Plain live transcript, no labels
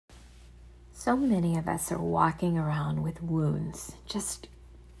So many of us are walking around with wounds, just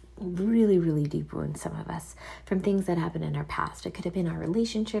really, really deep wounds, some of us, from things that happened in our past. It could have been our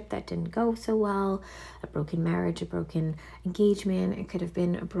relationship that didn't go so well, a broken marriage, a broken engagement. It could have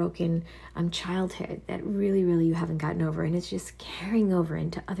been a broken childhood that really, really you haven't gotten over. And it's just carrying over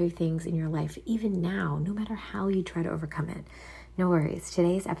into other things in your life, even now, no matter how you try to overcome it. No worries.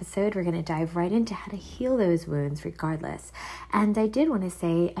 Today's episode, we're going to dive right into how to heal those wounds regardless. And I did want to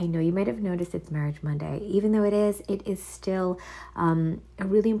say, I know you might have noticed it's Marriage Monday. Even though it is still a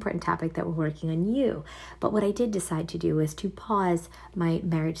really important topic that we're working on you. But what I did decide to do was to pause my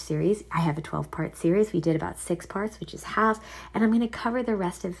marriage series. I have a 12-part series. We did about 6 parts, which is half. And I'm going to cover the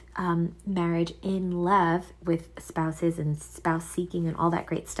rest of marriage in love with spouses and spouse seeking and all that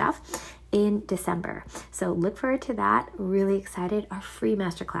great stuff in December. So look forward to that. Really excited. Our free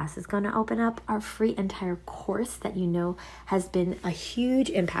masterclass is going to open up, our free entire course that you know has been a huge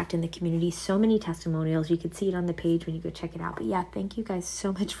impact in the community. So many testimonials. You can see it on the page when you go check it out. But yeah, thank you guys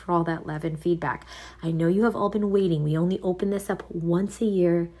so much for all that love and feedback. I know you have all been waiting. We only open this up once a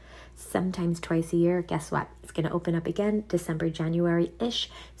year, sometimes twice a year. Guess what? It's going to open up again December, January-ish.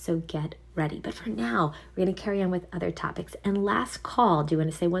 So get ready. But for now, we're going to carry on with other topics. And last call, do you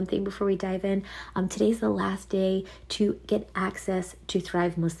want to say one thing before we dive in? Today's the last day to get access to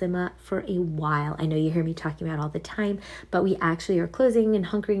Thrive Muslima for a while. I know you hear me talking about it all the time, but we actually are closing and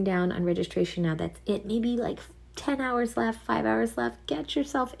hunkering down on registration now. That's it. Maybe like 10 hours left, 5 hours left. Get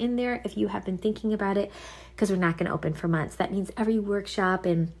yourself in there if you have been thinking about it, because we're not going to open for months. That means every workshop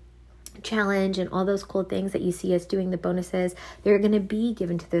and challenge and all those cool things that you see us doing, the bonuses, they're going to be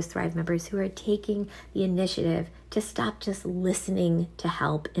given to those Thrive members who are taking the initiative to stop just listening to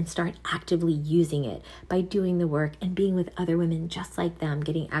help and start actively using it by doing the work and being with other women just like them,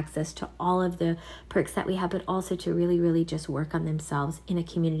 getting access to all of the perks that we have, but also to really, really just work on themselves in a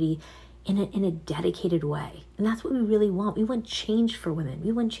community in a dedicated way. And that's what we really want. We want change for women.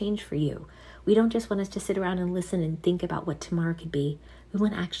 We want change for you. We don't just want us to sit around and listen and think about what tomorrow could be. We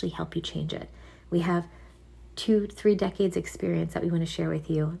want to actually help you change it. We have 2-3 decades experience that we want to share with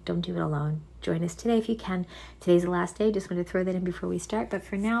you. Don't do it alone. Join us today if you can. Today's the last day. Just want to throw that in before we start. But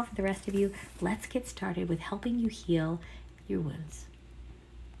for now, for the rest of you, let's get started with helping you heal your wounds.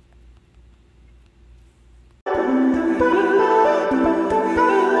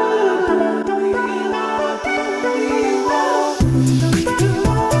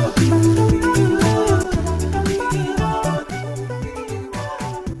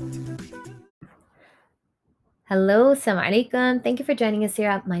 Hello, assalamu alaikum. Thank you for joining us here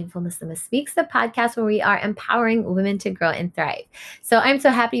at Mindful Muslima Speaks, the podcast where we are empowering women to grow and thrive. So I'm so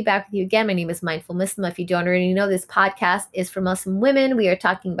happy to be back with you again. My name is Mindful Muslima. If you don't already know, this podcast is for Muslim women. We are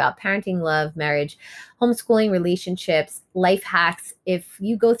talking about parenting, love, marriage, homeschooling, relationships, life hacks. If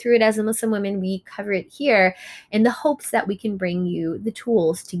you go through it as a Muslim woman, we cover it here in the hopes that we can bring you the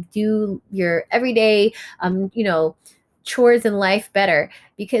tools to do your everyday, chores in life better,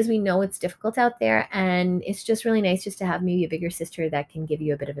 because we know it's difficult out there, and it's just really nice just to have maybe a bigger sister that can give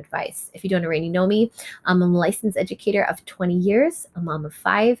you a bit of advice. If you don't already know me, I'm a licensed educator of 20 years, a mom of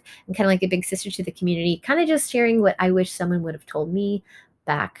 5, and kind of like a big sister to the community, kind of just sharing what I wish someone would have told me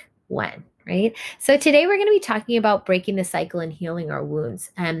back when. Right? So today we're going to be talking about breaking the cycle and healing our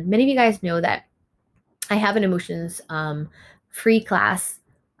wounds. And many of you guys know that I have an emotions free class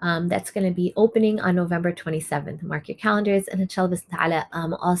that's going to be opening on November 27th. Mark your calendars, and inshallah ta'ala,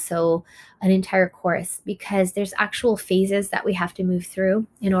 also an entire course, because there's actual phases that we have to move through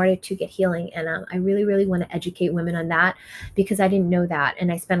in order to get healing. And I really, really want to educate women on that, because I didn't know that.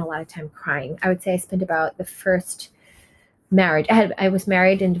 And I spent a lot of time crying. I would say I spent about the first marriage. I was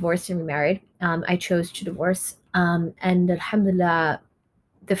married and divorced and remarried. I chose to divorce. And alhamdulillah,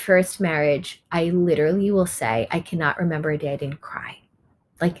 the first marriage, I literally will say, I cannot remember a day I didn't cry.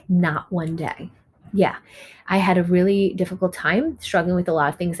 Like, not one day. Yeah, I had a really difficult time struggling with a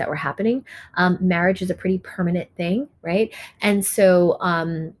lot of things that were happening. Marriage is a pretty permanent thing, right? And so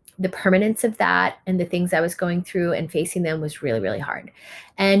the permanence of that and the things I was going through and facing them was really, really hard.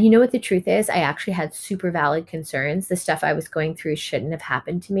 And you know what the truth is? I actually had super valid concerns. The stuff I was going through shouldn't have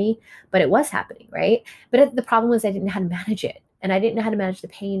happened to me, but it was happening, right? But the problem was I didn't know how to manage it. And I didn't know how to manage the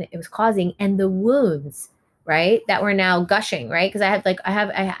pain it was causing and the wounds, right, that were now gushing, right? Because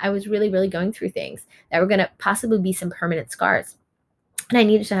I was really, really going through things that were going to possibly be some permanent scars, and I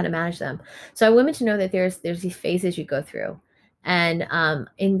needed to know how to manage them. So I want women to know that there's these phases you go through, and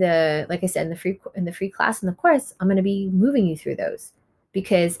like I said, in the free class, in the course, I'm going to be moving you through those,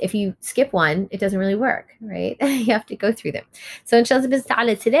 because if you skip one, it doesn't really work, right? You have to go through them. So inshallah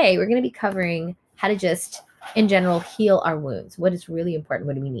ta'ala, today we're going to be covering how to just in general heal our wounds? What is really important?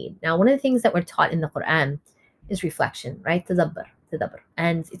 What do we need? Now, one of the things that we're taught in the Quran is reflection, right? Tadabbur, tadabbur.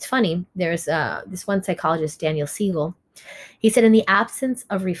 And it's funny, there's this one psychologist, Daniel Siegel. He said, in the absence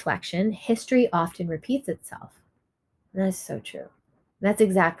of reflection, history often repeats itself. And that's so true. That's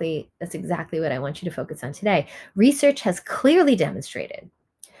exactly what I want you to focus on today. Research has clearly demonstrated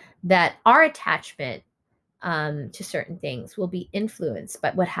that our attachment to certain things will be influenced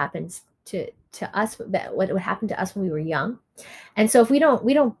by what happens to us, what happened to us when we were young. And so if we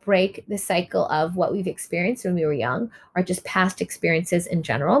don't break the cycle of what we've experienced when we were young, or just past experiences in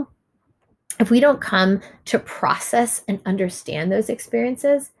general, if we don't come to process and understand those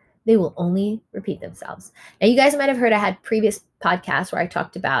experiences, they will only repeat themselves. Now, you guys might have heard I had previous podcasts where I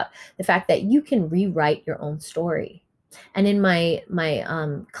talked about the fact that you can rewrite your own story. And in my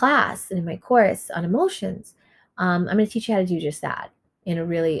class and in my course on emotions, I'm going to teach you how to do just that in a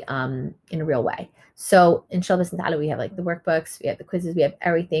really in a real way. So in Shalom Basantala, we have like the workbooks, we have the quizzes, we have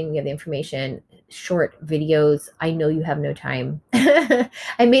everything, we have the information, short videos. I know you have no time.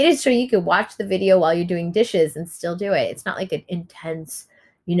 I made it so you could watch the video while you're doing dishes and still do it. It's not like an intense,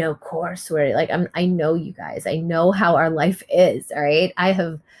 course where like I know you guys. I know how our life is, all right? I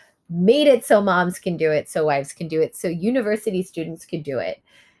have made it so moms can do it, so wives can do it, so university students can do it.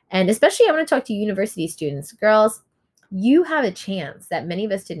 And especially I want to talk to university students. Girls, you have a chance that many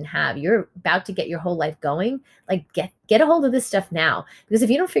of us didn't have. You're about to get your whole life going. Like get a hold of this stuff now. Because if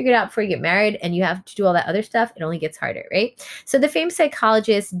you don't figure it out before you get married and you have to do all that other stuff, it only gets harder, right? So the famed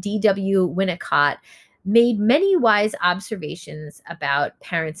psychologist D.W. Winnicott made many wise observations about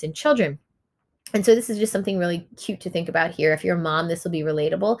parents and children. And so this is just something really cute to think about here. If you're a mom, this will be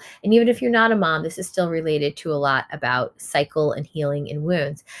relatable. And even if you're not a mom, this is still related to a lot about cycle and healing and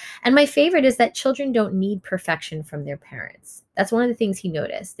wounds. And my favorite is that children don't need perfection from their parents. That's one of the things he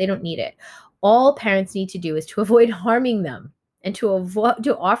noticed. They don't need it. All parents need to do is to avoid harming them and to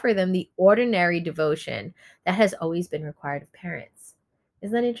offer them the ordinary devotion that has always been required of parents.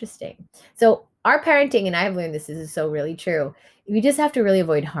 Isn't that interesting? So our parenting, and I've learned this is so really true, we just have to really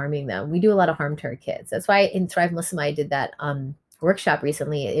avoid harming them. We do a lot of harm to our kids. That's why in Thrive Muslim, I did that workshop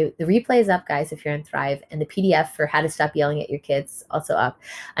recently. The replay is up, guys, if you're in Thrive, and the PDF for how to stop yelling at your kids also up,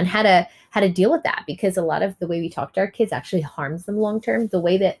 on how to deal with that, because a lot of the way we talk to our kids actually harms them long term. The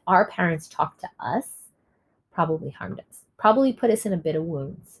way that our parents talk to us probably harmed us, probably put us in a bit of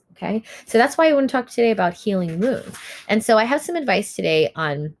wounds. Okay, so that's why I want to talk today about healing wounds. And so I have some advice today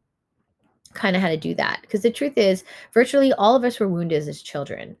on kind of how to do that, because the truth is virtually all of us were wounded as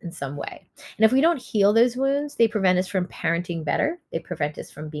children in some way, and if we don't heal those wounds, they prevent us from parenting better, they prevent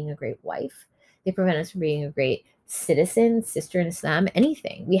us from being a great wife, they prevent us from being a great citizen, sister in Islam,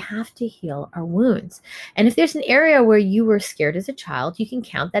 anything. We have to heal our wounds. And if there's an area where you were scared as a child, you can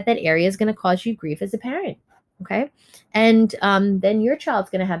count that area is going to cause you grief as a parent. Okay. And then your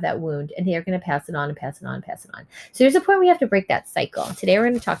child's going to have that wound, and they're going to pass it on and pass it on and pass it on. So there's a point we have to break that cycle. Today, we're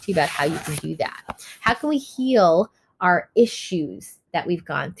going to talk to you about how you can do that. How can we heal our issues that we've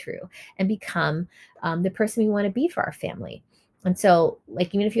gone through and become the person we want to be for our family? And so,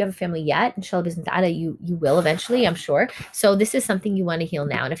 like, even if you have a family yet, inshallah bismillah, you will eventually, I'm sure. So this is something you want to heal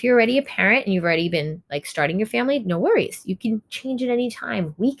now. And if you're already a parent and you've already been like starting your family, no worries. You can change at any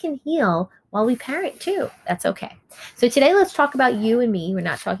time. We can heal while we parent too. That's okay. So today, let's talk about you and me. We're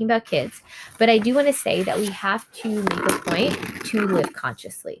not talking about kids, but I do want to say that we have to make a point to live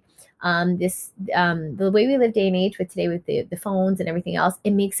consciously. The way we live day and age with today, with the phones and everything else,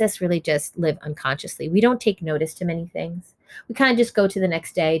 it makes us really just live unconsciously. We don't take notice to many things. We kind of just go to the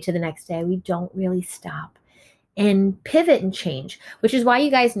next day, to the next day. We don't really stop and pivot and change, which is why you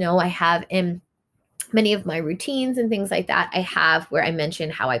guys know I have in many of my routines and things like that, I have where I mention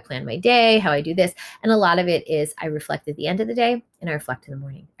how I plan my day, how I do this. And a lot of it is I reflect at the end of the day and I reflect in the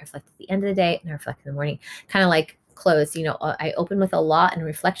morning. I reflect at the end of the day and I reflect in the morning. Kind of like close, I open with a lot and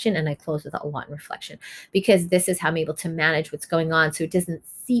reflection and I close with a lot and reflection, because this is how I'm able to manage what's going on so it doesn't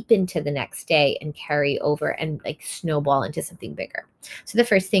seep into the next day and carry over and like snowball into something bigger. So the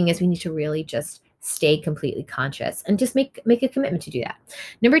first thing is we need to really just stay completely conscious and just make a commitment to do that.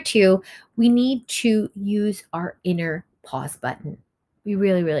 Number 2, we need to use our inner pause button. We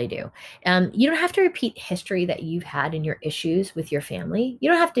really, really do. You don't have to repeat history that you've had in your issues with your family. You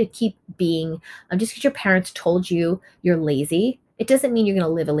don't have to keep being, just because your parents told you you're lazy, it doesn't mean you're going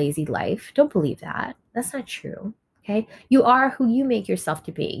to live a lazy life. Don't believe that. That's not true. Okay. You are who you make yourself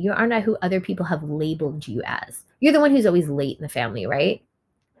to be. You are not who other people have labeled you as. You're the one who's always late in the family, right?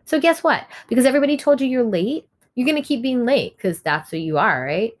 So guess what? Because everybody told you you're late, you're going to keep being late because that's who you are,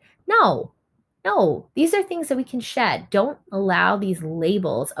 right? No, No, these are things that we can shed. Don't allow these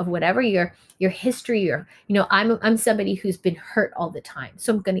labels of whatever your history or I'm somebody who's been hurt all the time,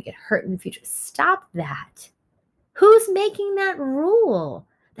 so I'm going to get hurt in the future. Stop that. Who's making that rule?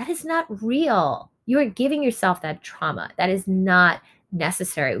 That is not real. You are giving yourself that trauma. That is not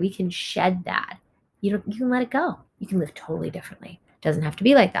necessary. We can shed that. You can let it go. You can live totally differently. It doesn't have to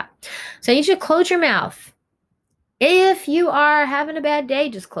be like that. So I need you to close your mouth. If you are having a bad day,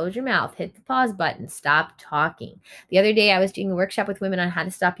 just close your mouth, hit the pause button, stop talking. The other day I was doing a workshop with women on how to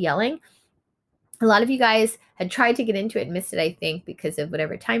stop yelling. A lot of you guys had tried to get into it and missed it, I think, because of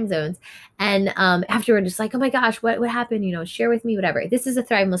whatever time zones. And afterward, just like, oh my gosh, what happened? Share with me, whatever. This is a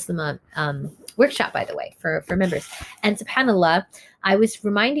Thrive Muslim workshop, by the way, for members. And subhanAllah, I was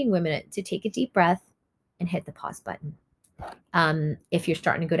reminding women to take a deep breath and hit the pause button. If you're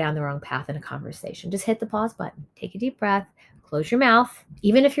starting to go down the wrong path in a conversation, just hit the pause button, take a deep breath, close your mouth.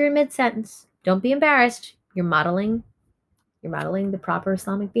 Even if you're in mid-sentence, don't be embarrassed. You're modeling the proper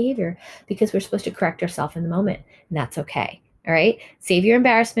Islamic behavior because we're supposed to correct ourselves in the moment, and that's okay. All right. Save your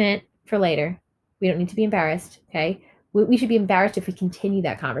embarrassment for later. We don't need to be embarrassed. Okay. We should be embarrassed if we continue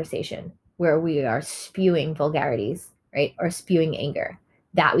that conversation where we are spewing vulgarities, right? Or spewing anger.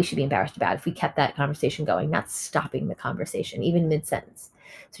 That we should be embarrassed about if we kept that conversation going, not stopping the conversation, even mid-sentence.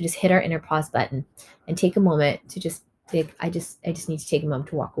 So just hit our inner pause button and take a moment to just think, I just need to take a moment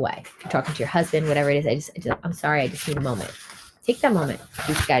to walk away. If you're talking to your husband, whatever it is, I'm sorry, I just need a moment. Take that moment.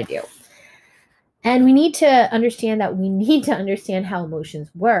 Do what you got to do. And we need to understand how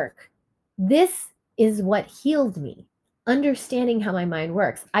emotions work. This is what healed me. Understanding how my mind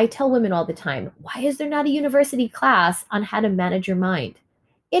works. I tell women all the time, why is there not a university class on how to manage your mind?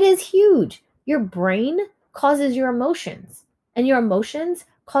 It is huge. Your brain causes your emotions, and your emotions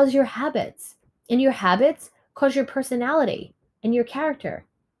cause your habits, and your habits cause your personality and your character.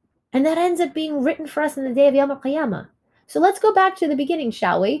 And that ends up being written for us in the day of Yawm al-Qiyamah. So let's go back to the beginning,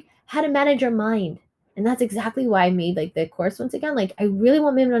 shall we? How to manage your mind. And that's exactly why I made the course once again. I really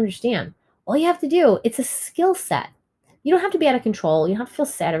want women to understand. All you have to do, it's a skill set. You don't have to be out of control. You don't have to feel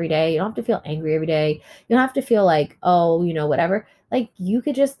sad every day. You don't have to feel angry every day. You don't have to feel like, whatever. You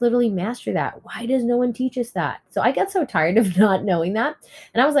could just literally master that. Why does no one teach us that? So I got so tired of not knowing that.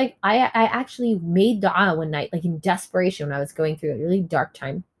 And I was like, I actually made dua one night, in desperation when I was going through a really dark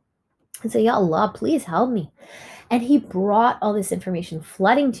time. And say, Ya Allah, please help me. And he brought all this information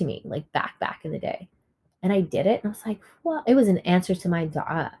flooding to me, back in the day. And I did it. And I was like, what? It was an answer to my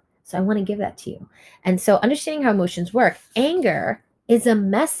dua. So I want to give that to you. And so understanding how emotions work, anger is a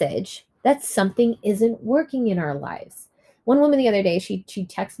message that something isn't working in our lives. One woman the other day, she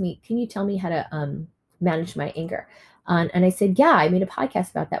texted me, can you tell me how to manage my anger? And I said, yeah, I made a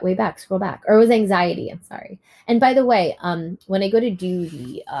podcast about that way back, scroll back. Or it was anxiety, I'm sorry. And by the way, when I go to do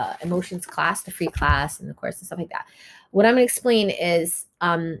the emotions class, the free class and the course and stuff like that, what I'm going to explain is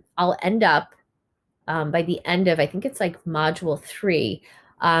I'll end up by the end of, I think it's module 3,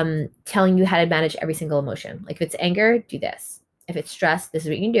 telling you how to manage every single emotion. If it's anger, do this. If it's stress, this is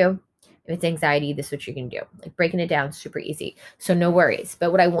what you can do. If it's anxiety, this is what you can do. Breaking it down, super easy. So no worries.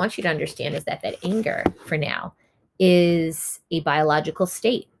 But what I want you to understand is that anger, for now, is a biological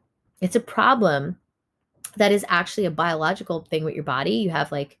state. It's a problem that is actually a biological thing with your body. You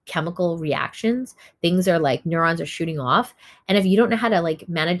have chemical reactions. Things are neurons are shooting off. And if you don't know how to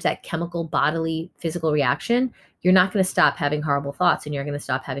manage that chemical, bodily, physical reaction, you're not going to stop having horrible thoughts and you're going to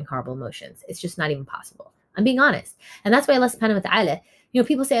stop having horrible emotions. It's just not even possible. I'm being honest. And that's why Allah subhanahu wa ta'ala,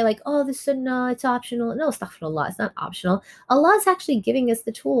 people say oh, the sunnah, it's optional. No, astaghfirullah, it's not optional. Allah is actually giving us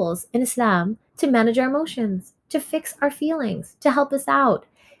the tools in Islam to manage our emotions, to fix our feelings, to help us out.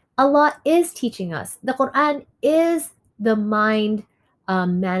 Allah is teaching us. The Quran is the mind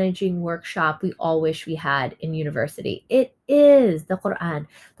managing workshop we all wish we had in university. It is the Quran,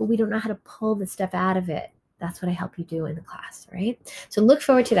 but we don't know how to pull the stuff out of it. That's what I help you do in the class, right? So look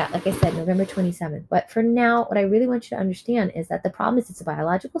forward to that. Like I said, November 27th. But for now, what I really want you to understand is that the problem is it's a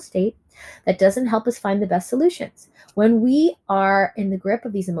biological state that doesn't help us find the best solutions. When we are in the grip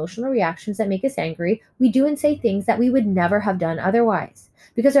of these emotional reactions that make us angry, we do and say things that we would never have done otherwise.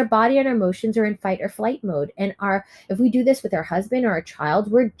 Because our body and our emotions are in fight or flight mode. And if we do this with our husband or our child,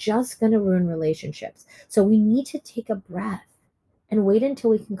 we're just going to ruin relationships. So we need to take a breath and wait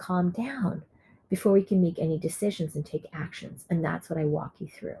until we can calm down before we can make any decisions and take actions. And that's what I walk you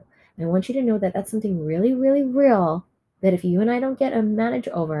through. And I want you to know that that's something really, really real, that if you and I don't get a manage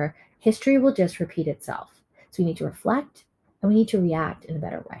over, history will just repeat itself. So we need to reflect and we need to react in a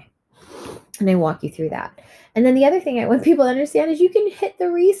better way. And I walk you through that. And then the other thing I want people to understand is you can hit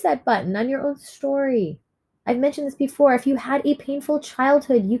the reset button on your own story. I've mentioned this before. If you had a painful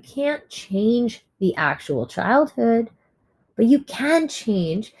childhood, you can't change the actual childhood, but you can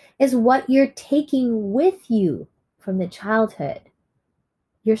change is what you're taking with you from the childhood,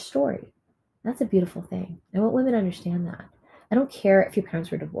 your story. That's a beautiful thing. I want women to understand that. I don't care if your parents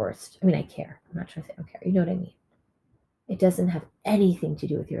were divorced. I mean, I care. I'm not trying to say I don't care. You know what I mean? It doesn't have anything to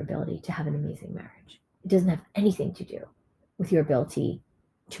do with your ability to have an amazing marriage. It doesn't have anything to do with your ability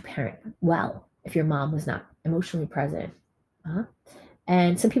to parent well if your mom was not emotionally present. Uh-huh.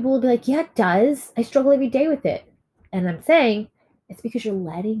 And some people will be like, yeah, it does. I struggle every day with it. And I'm saying it's because you're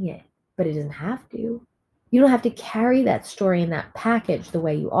letting it, but it doesn't have to. You don't have to carry that story in that package the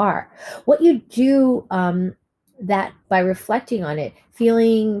way you are. What you do, that by reflecting on it,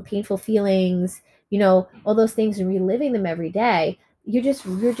 feeling painful feelings, all those things and reliving them every day, you're just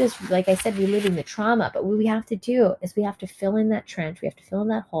like I said, reliving the trauma. But what we have to do is we have to fill in that trench. We have to fill in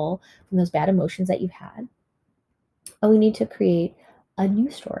that hole from those bad emotions that you've had, and we need to create a new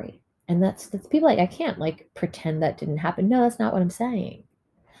story. And that's people like, I can't like pretend that didn't happen. No, that's not what I'm saying.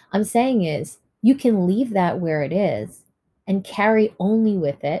 I'm saying is you can leave that where it is and carry only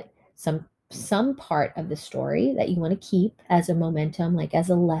with it some part of the story that you want to keep as a momentum, like as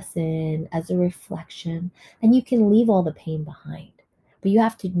a lesson, as a reflection, and you can leave all the pain behind. But you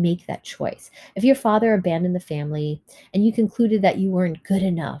have to make that choice. If your father abandoned the family and you concluded that you weren't good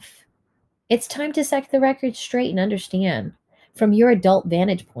enough, it's time to set the record straight and understand from your adult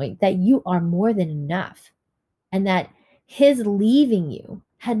vantage point that you are more than enough and that his leaving you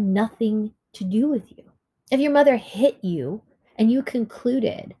had nothing to do with you. If your mother hit you and you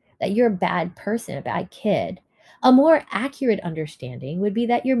concluded that you're a bad person, a bad kid, a more accurate understanding would be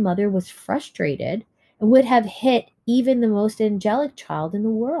that your mother was frustrated and would have hit even the most angelic child in the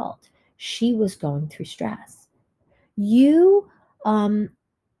world. She was going through stress. You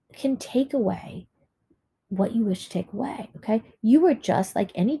can take away what you wish to take away. Okay. You were just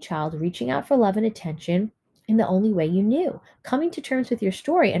like any child reaching out for love and attention in the only way you knew. Coming to terms with your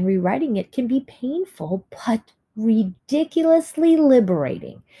story and rewriting it can be painful, but ridiculously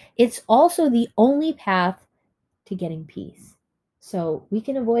liberating. It's also the only path to getting peace. So we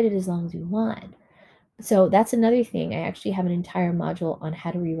can avoid it as long as we want. So that's another thing. I actually have an entire module on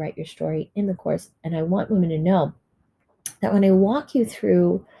how to rewrite your story in the course. And I want women to know that when I walk you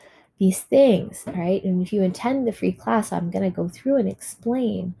through these things, right? And if you attend the free class, I'm going to go through and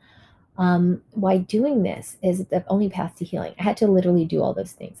explain why doing this is the only path to healing. I had to literally do all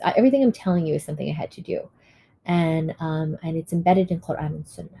those things. Everything I'm telling you is something I had to do, and it's embedded in Quran and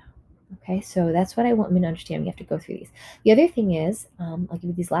Sunnah. Okay, so that's what I want women to understand. We have to go through these. The other thing is, I'll give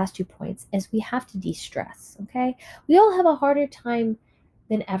you these last 2 points, is we have to de-stress. Okay, we all have a harder time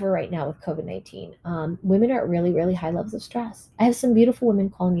than ever right now with COVID-19. Women are at really, really high levels of stress. I have some beautiful women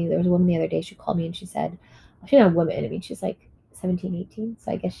calling me. There was a woman the other day, she called me and she said, she's not a woman, I mean, she's like 17, 18,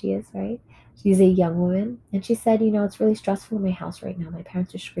 so I guess she is, right? She's a young woman. And she said, it's really stressful in my house right now. My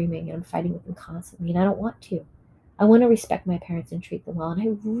parents are screaming and I'm fighting with them constantly, and I don't want to. I want to respect my parents and treat them well. And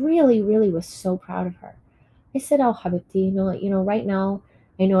I really, really was so proud of her. I said, oh, Habibti, right now,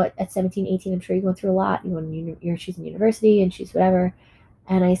 I know at 17, 18, I'm sure you're going through a lot. She's in university and she's whatever.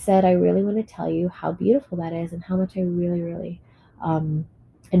 And I said, I really want to tell you how beautiful that is and how much I really, really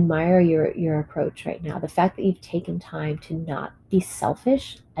admire your approach right now. The fact that you've taken time to not be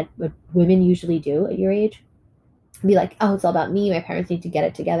selfish at what women usually do at your age, be like, oh, it's all about me. My parents need to get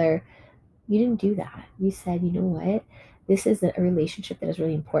it together. You didn't do that. You said, you know what? This is a relationship that is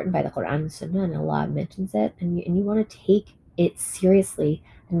really important by the Quran and Sunnah, and Allah mentions it, and you want to take it seriously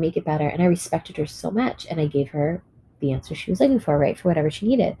and make it better. And I respected her so much, and I gave her the answer she was looking for, right, for whatever she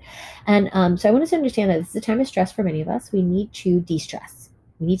needed. And so I want us to understand that this is a time of stress for many of us. We need to de-stress.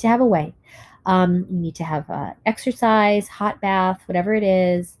 We need to have a way. You need to have exercise, hot bath, whatever it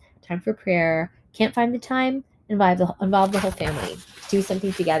is, time for prayer. Can't find the time? Involve the whole family. Do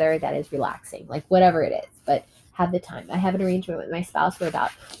something together that is relaxing, like whatever it is, but have the time. I have an arrangement with my spouse where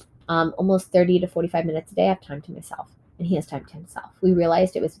about almost 30 to 45 minutes a day I have time to myself, and he has time to himself. We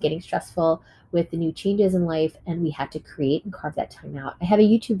realized it was getting stressful with the new changes in life, and we had to create and carve that time out. I have a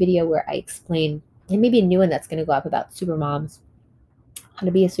YouTube video where I explain, and maybe a new one that's going to go up, about super moms, how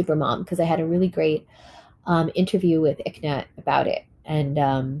to be a super mom, because I had a really great interview with ICNA about it. And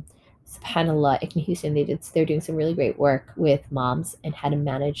subhanallah, ICNA Houston, they're doing some really great work with moms and how to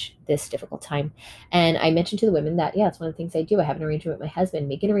manage this difficult time. And I mentioned to the women that, yeah, it's one of the things I do. I have an arrangement with my husband.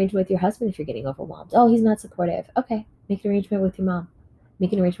 Make an arrangement with your husband if you're getting overwhelmed. Oh, he's not supportive. Okay, make an arrangement with your mom.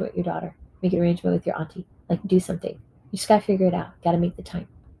 Make an arrangement with your daughter. Make an arrangement with your auntie. Like, do something. You just gotta figure it out. Gotta make the time.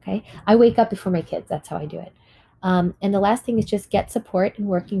 Okay. I wake up before my kids. That's how I do it. And the last thing is just get support in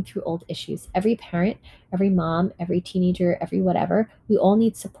working through old issues. Every parent, every mom, every teenager, every whatever, we all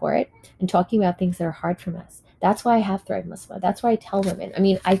need support and talking about things that are hard from us. That's why I have Thrive Muslim. That's why I tell women. I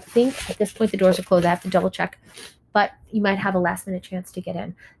mean, I think at this point the doors are closed. I have to double check, but you might have a last minute chance to get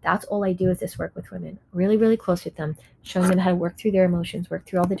in. That's all I do is this work with women, really, really close with them, showing them how to work through their emotions, work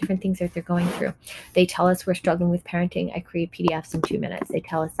through all the different things that they're going through. They tell us we're struggling with parenting. I create PDFs in 2 minutes. They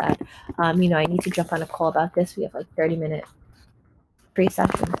tell us that, I need to jump on a call about this. We have like 30-minute free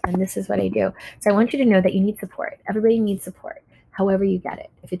sessions, and this is what I do. So I want you to know that you need support. Everybody needs support, however you get it.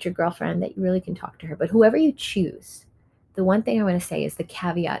 If it's your girlfriend, that you really can talk to her, but whoever you choose, the one thing I want to say is the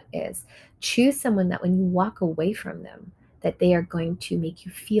caveat is choose someone that when you walk away from them, that they are going to make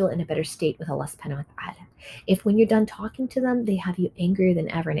you feel in a better state with Allah subhanahu wa ta'ala. If when you're done talking to them, they have you angrier than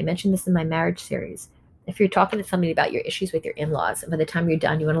ever, and I mentioned this in my marriage series, if you're talking to somebody about your issues with your in-laws, and by the time you're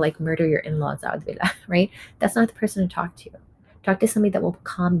done, you want to like murder your in-laws, right? That's not the person to talk to. Talk to somebody that will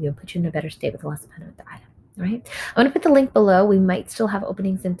calm you and put you in a better state with Allah subhanahu wa ta'ala. Right? I'm going to put the link below. We might still have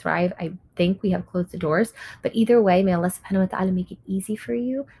openings in Thrive. I think we have closed the doors. But either way, may Allah subhanahu wa ta'ala make it easy for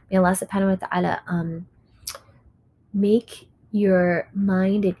you. May Allah subhanahu wa ta'ala make your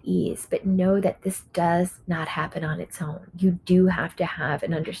mind at ease. But know that this does not happen on its own. You do have to have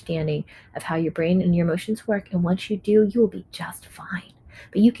an understanding of how your brain and your emotions work. And once you do, you will be just fine.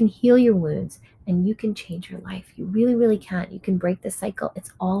 But you can heal your wounds and you can change your life. You really, really can. You can break the cycle.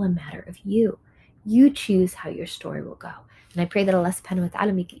 It's all a matter of you. You choose how your story will go. And I pray that Allah subhanahu wa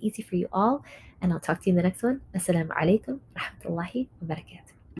ta'ala make it easy for you all. And I'll talk to you in the next one. Assalamu alaikum wa rahmatullahi wa barakatuh.